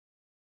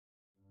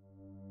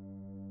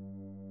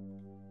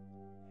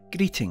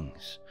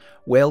Greetings,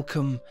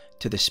 welcome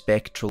to the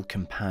Spectral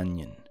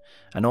Companion,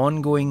 an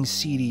ongoing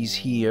series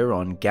here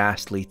on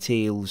Ghastly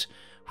Tales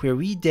where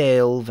we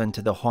delve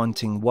into the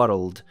haunting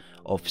world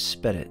of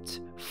spirit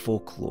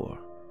folklore.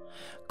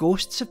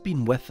 Ghosts have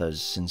been with us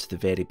since the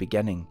very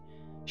beginning,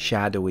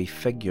 shadowy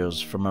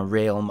figures from a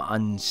realm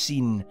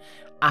unseen,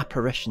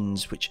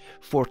 apparitions which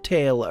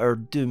foretell our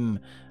doom,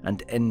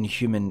 and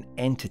inhuman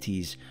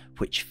entities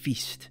which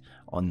feast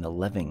on the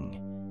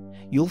living.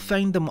 You'll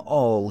find them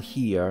all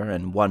here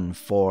in one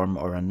form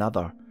or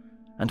another,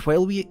 and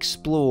while we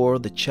explore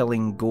the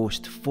chilling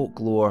ghost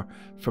folklore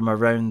from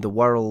around the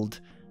world,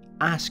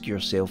 ask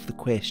yourself the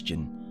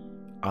question,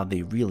 are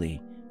they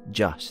really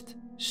just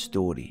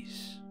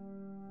stories?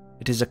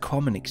 It is a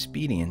common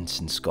experience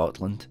in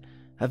Scotland.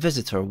 A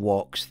visitor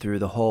walks through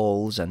the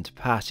halls and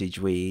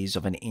passageways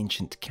of an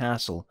ancient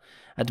castle,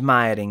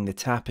 admiring the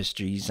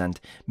tapestries and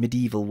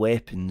medieval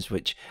weapons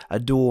which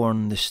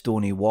adorn the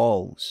stony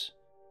walls.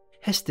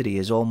 History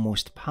is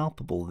almost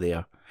palpable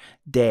there.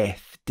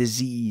 Death,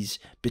 disease,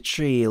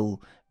 betrayal,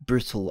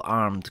 brutal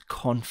armed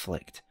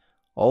conflict.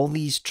 All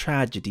these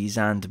tragedies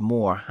and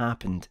more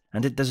happened,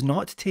 and it does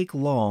not take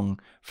long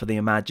for the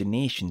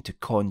imagination to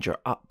conjure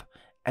up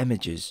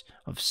images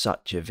of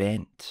such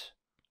events.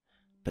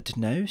 But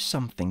now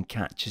something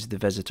catches the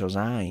visitor's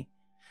eye.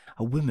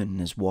 A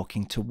woman is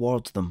walking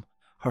towards them,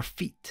 her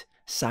feet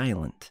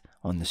silent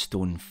on the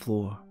stone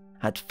floor.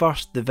 At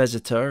first the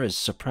visitor is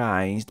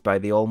surprised by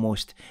the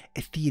almost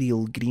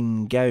ethereal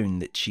green gown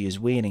that she is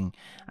wearing,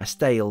 a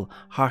style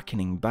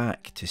harkening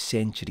back to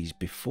centuries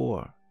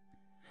before.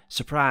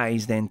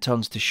 Surprise then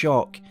turns to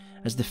shock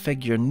as the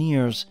figure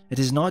nears. It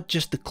is not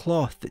just the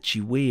cloth that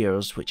she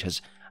wears which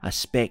has a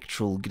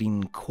spectral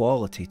green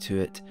quality to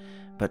it,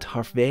 but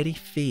her very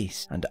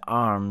face and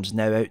arms,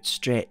 now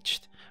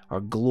outstretched,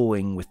 are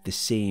glowing with the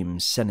same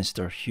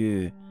sinister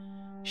hue.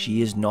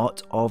 She is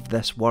not of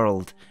this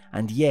world,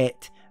 and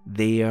yet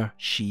there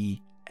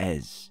she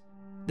is.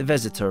 The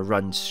visitor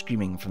runs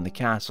screaming from the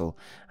castle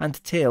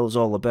and tells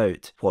all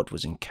about what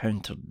was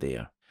encountered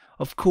there.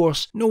 Of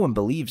course, no one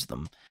believes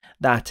them.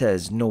 That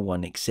is, no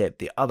one except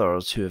the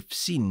others who have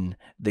seen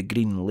the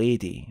Green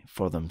Lady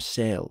for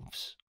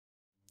themselves.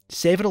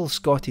 Several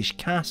Scottish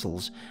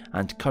castles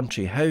and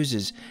country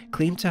houses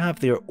claim to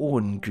have their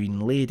own Green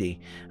Lady,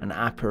 an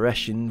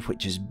apparition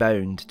which is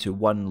bound to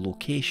one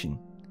location.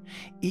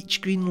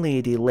 Each Green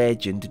Lady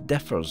legend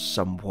differs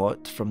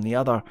somewhat from the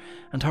other,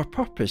 and her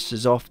purpose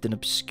is often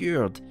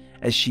obscured.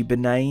 Is she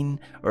benign,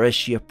 or is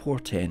she a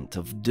portent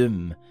of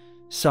doom?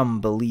 Some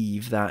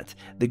believe that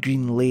the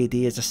Green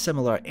Lady is a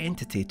similar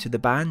entity to the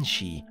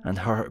Banshee, and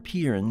her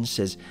appearance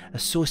is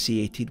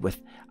associated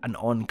with an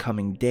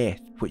oncoming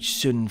death, which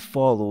soon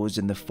follows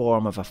in the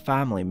form of a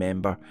family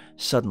member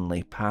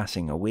suddenly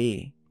passing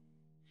away.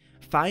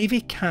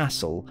 Fyvie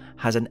Castle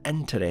has an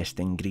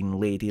interesting Green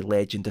Lady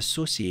legend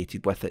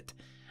associated with it,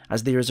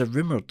 as there is a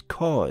rumoured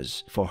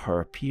cause for her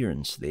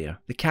appearance there.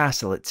 The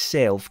castle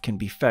itself can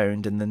be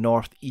found in the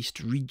north-east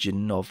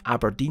region of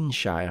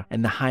Aberdeenshire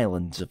in the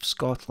Highlands of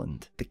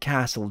Scotland. The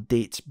castle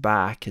dates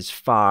back as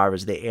far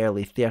as the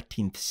early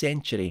 13th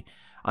century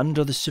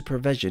under the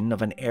supervision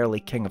of an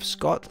early king of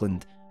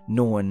Scotland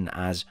known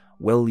as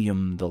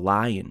William the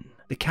Lion.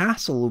 The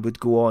castle would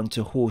go on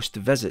to host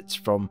visits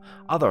from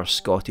other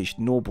Scottish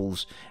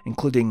nobles,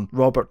 including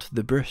Robert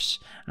the Bruce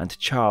and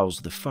Charles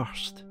I.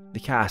 The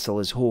castle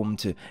is home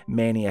to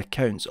many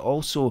accounts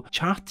also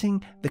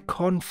charting the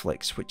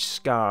conflicts which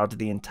scarred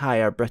the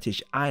entire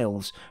British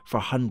Isles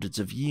for hundreds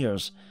of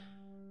years.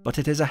 But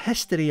it is a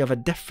history of a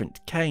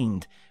different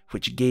kind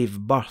which gave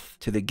birth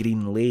to the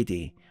Green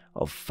Lady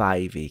of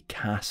Fyvie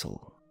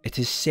Castle. It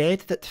is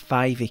said that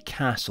Fyvie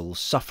Castle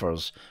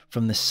suffers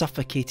from the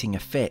suffocating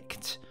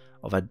effects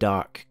of a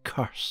dark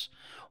curse,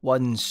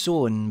 one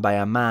sown by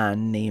a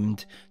man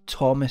named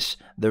Thomas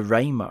the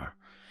Rhymer.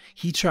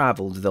 He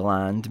travelled the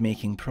land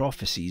making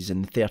prophecies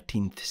in the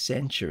 13th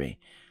century.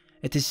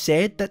 It is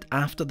said that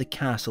after the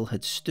castle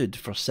had stood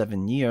for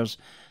 7 years,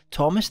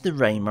 Thomas the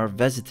Rhymer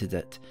visited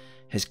it,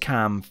 his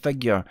calm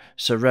figure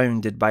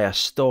surrounded by a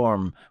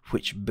storm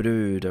which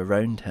brewed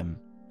around him.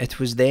 It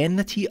was then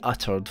that he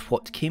uttered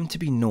what came to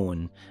be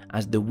known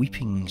as the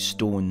Weeping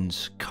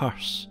Stone's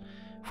curse,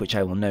 which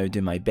I will now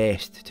do my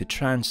best to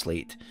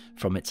translate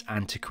from its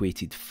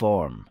antiquated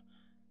form.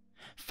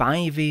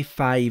 Fyvie,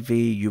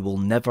 Fyvie, you will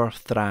never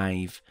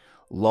thrive.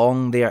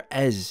 Long there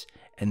is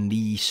in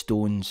thee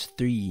stones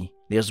three.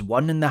 There's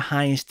one in the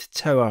highest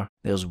tower,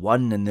 there's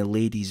one in the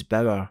lady's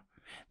bower,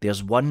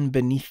 there's one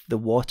beneath the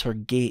water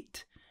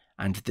gate,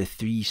 and the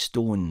 3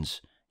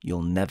 stones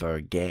you'll never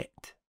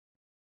get.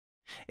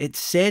 It's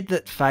said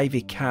that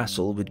Fyvie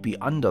Castle would be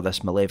under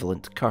this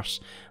malevolent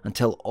curse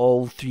until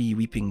all 3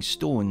 weeping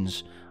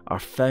stones are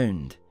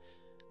found.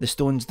 The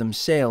stones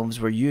themselves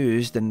were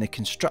used in the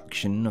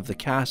construction of the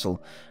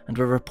castle and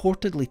were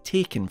reportedly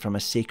taken from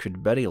a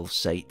sacred burial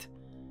site.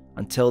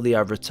 Until they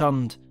are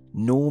returned,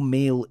 no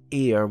male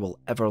heir will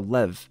ever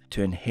live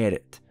to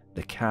inherit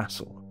the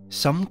castle.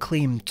 Some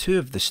claim 2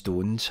 of the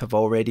stones have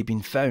already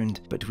been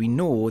found, but we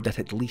know that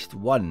at least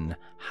 1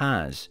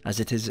 has, as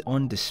it is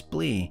on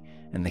display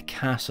in the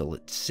castle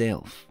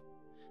itself.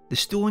 The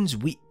stones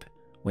weep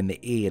when the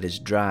air is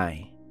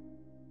dry.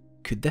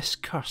 Could this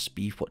curse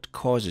be what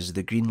causes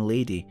the Green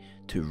Lady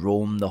to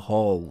roam the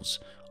halls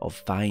of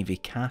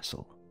Fyvie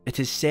Castle? It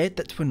is said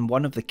that when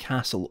one of the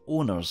castle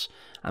owners,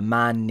 a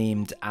man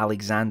named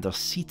Alexander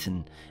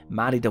Seton,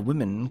 married a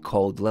woman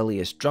called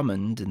LILLIAS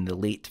Drummond in the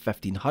late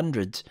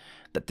 1500s,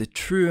 that the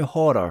true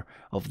horror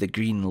of the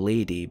Green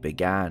Lady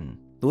began.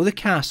 Though the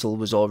castle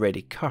was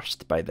already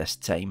cursed by this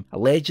time,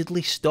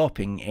 allegedly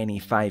stopping any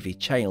Fyvie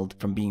child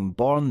from being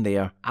born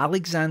there,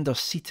 Alexander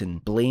Seton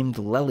blamed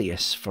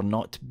LILLIAS for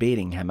not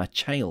bearing him a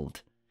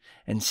child.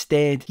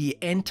 Instead, he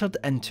entered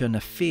into an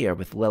affair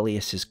with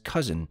LILLIAS's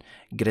cousin,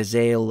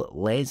 Griselle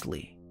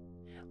Leslie.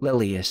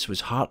 LILLIAS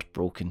was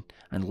heartbroken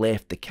and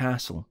left the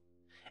castle.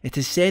 It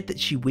is said that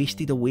she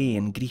wasted away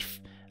in grief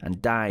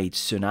and died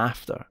soon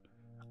after.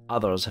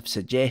 Others have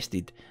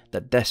suggested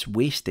that this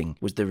wasting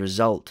was the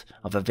result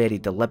of a very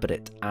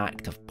deliberate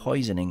act of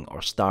poisoning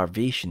or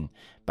starvation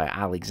by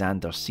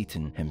Alexander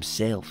Seton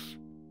himself.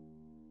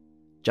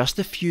 Just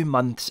a few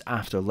months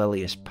after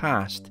LILLIAS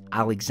passed,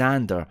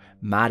 Alexander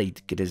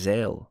married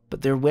Griselle,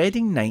 but their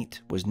wedding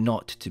night was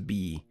not to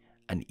be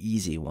an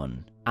easy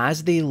one.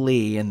 As they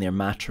lay in their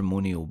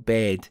matrimonial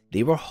bed,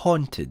 they were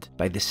haunted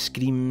by the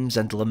screams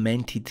and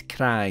lamented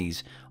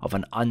cries of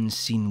an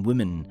unseen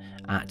woman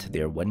at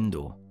their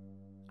window.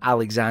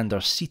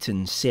 Alexander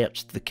Seton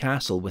searched the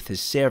castle with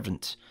his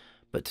servants,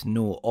 but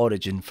no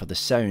origin for the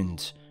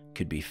sounds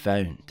could be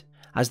found.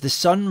 As the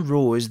sun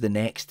rose the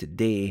next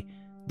day,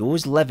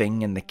 those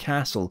living in the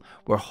castle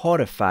were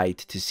horrified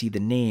to see the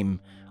name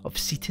of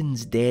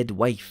Seton's dead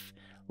wife,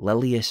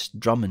 LILLIAS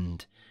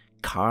Drummond,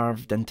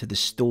 carved into the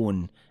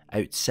stone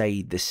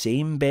outside the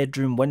same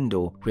bedroom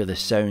window where the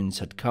sounds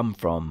had come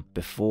from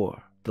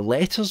before. The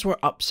letters were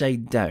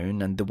upside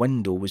down and the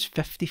window was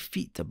 50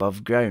 feet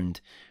above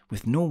ground,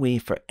 with no way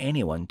for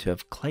anyone to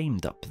have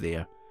climbed up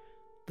there.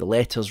 The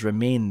letters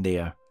remain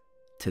there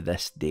to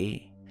this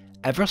day.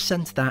 Ever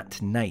since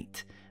that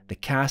night, the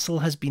castle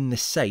has been the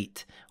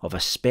site of a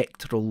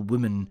spectral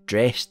woman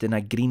dressed in a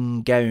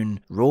green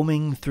gown,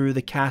 roaming through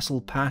the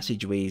castle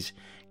passageways,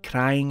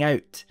 crying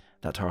out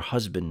that her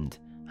husband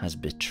has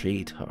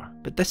betrayed her.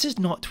 But this is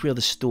not where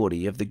the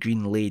story of the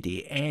Green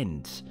Lady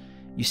ends.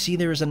 You see,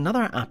 there is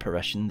another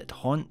apparition that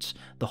haunts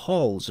the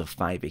halls of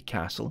Fyvie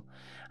Castle,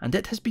 and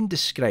it has been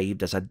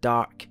described as a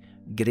dark,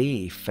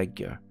 grey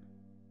figure.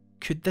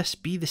 Could this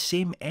be the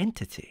same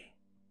entity?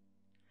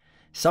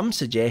 Some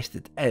suggest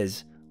it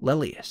is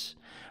LILLIAS,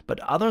 but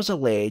others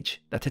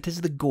allege that it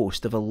is the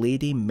ghost of a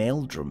Lady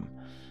Meldrum,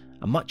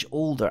 a much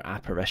older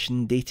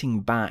apparition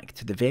dating back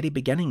to the very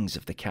beginnings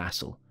of the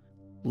castle.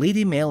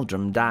 Lady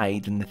Meldrum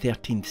died in the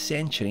 13th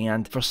century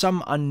and, for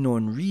some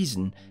unknown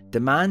reason,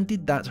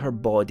 demanded that her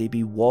body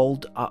be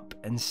walled up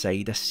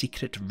inside a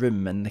secret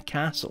room in the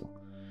castle.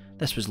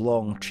 This was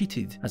long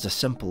treated as a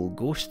simple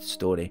ghost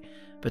story,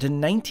 but in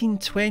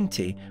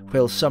 1920,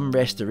 while some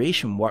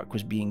restoration work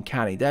was being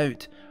carried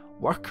out,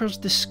 workers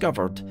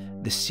discovered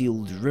the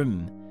sealed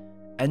room.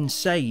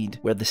 Inside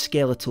were the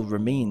skeletal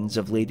remains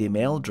of Lady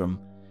Meldrum,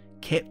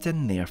 kept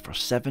in there for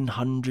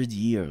 700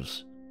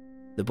 years.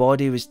 The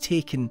body was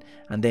taken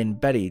and then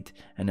buried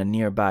in a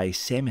nearby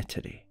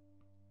cemetery.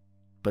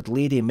 But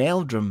Lady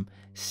Meldrum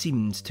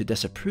seemed to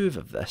disapprove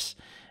of this.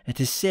 It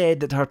is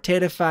said that her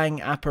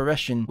terrifying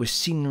apparition was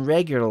seen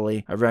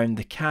regularly around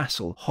the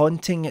castle,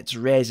 haunting its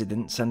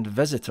residents and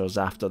visitors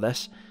after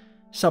this.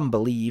 Some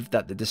believe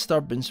that the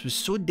disturbance was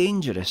so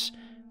dangerous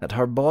that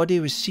her body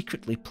was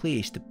secretly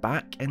placed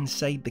back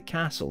inside the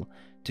castle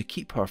to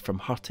keep her from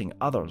hurting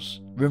others.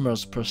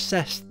 Rumours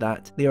persist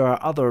that there are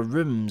other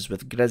rooms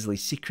with grisly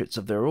secrets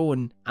of their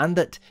own, and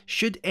that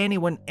should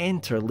anyone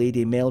enter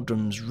Lady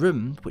Meldrum's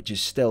room, which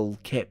is still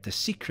kept a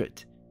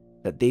secret,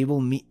 that they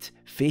will meet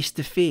face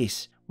to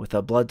face with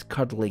a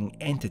blood-curdling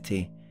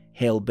entity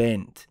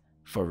hell-bent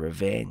for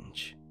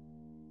revenge.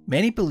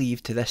 Many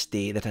believe to this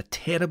day that a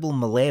terrible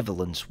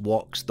malevolence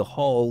walks the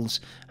halls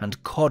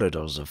and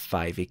corridors of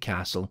Fyvie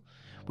Castle,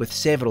 with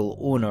several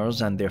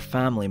owners and their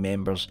family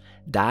members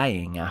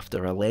dying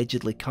after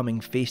allegedly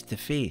coming face to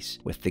face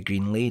with the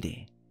Green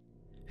Lady.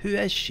 Who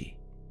is she?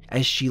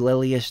 Is she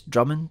LILLIAS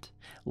Drummond,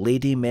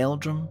 Lady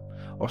Meldrum,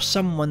 or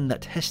someone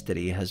that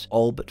history has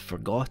all but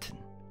forgotten?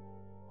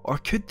 Or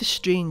could the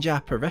strange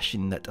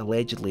apparition that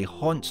allegedly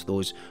haunts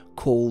those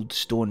cold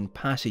stone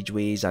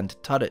passageways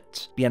and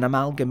turrets be an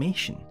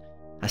amalgamation,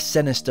 a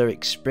sinister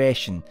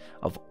expression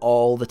of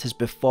all that has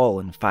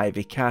befallen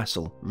Fyvie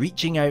Castle,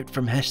 reaching out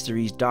from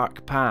history's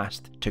dark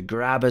past to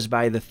grab us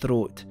by the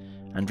throat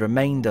and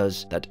remind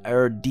us that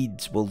our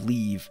deeds will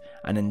leave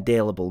an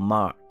indelible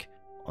mark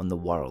on the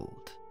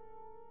world?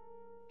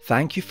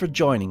 Thank you for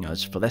joining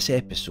us for this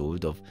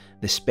episode of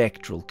The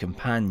Spectral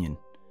Companion.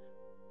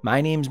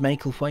 My name's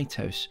Michael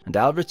Whitehouse, and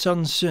I'll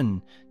return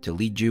soon to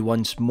lead you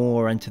once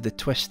more into the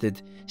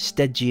twisted,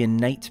 Stygian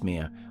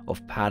nightmare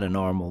of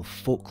paranormal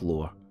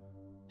folklore.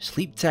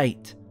 Sleep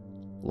tight,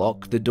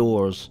 lock the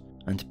doors,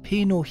 and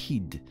pay no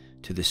heed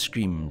to the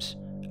screams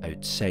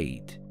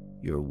outside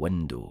your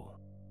window.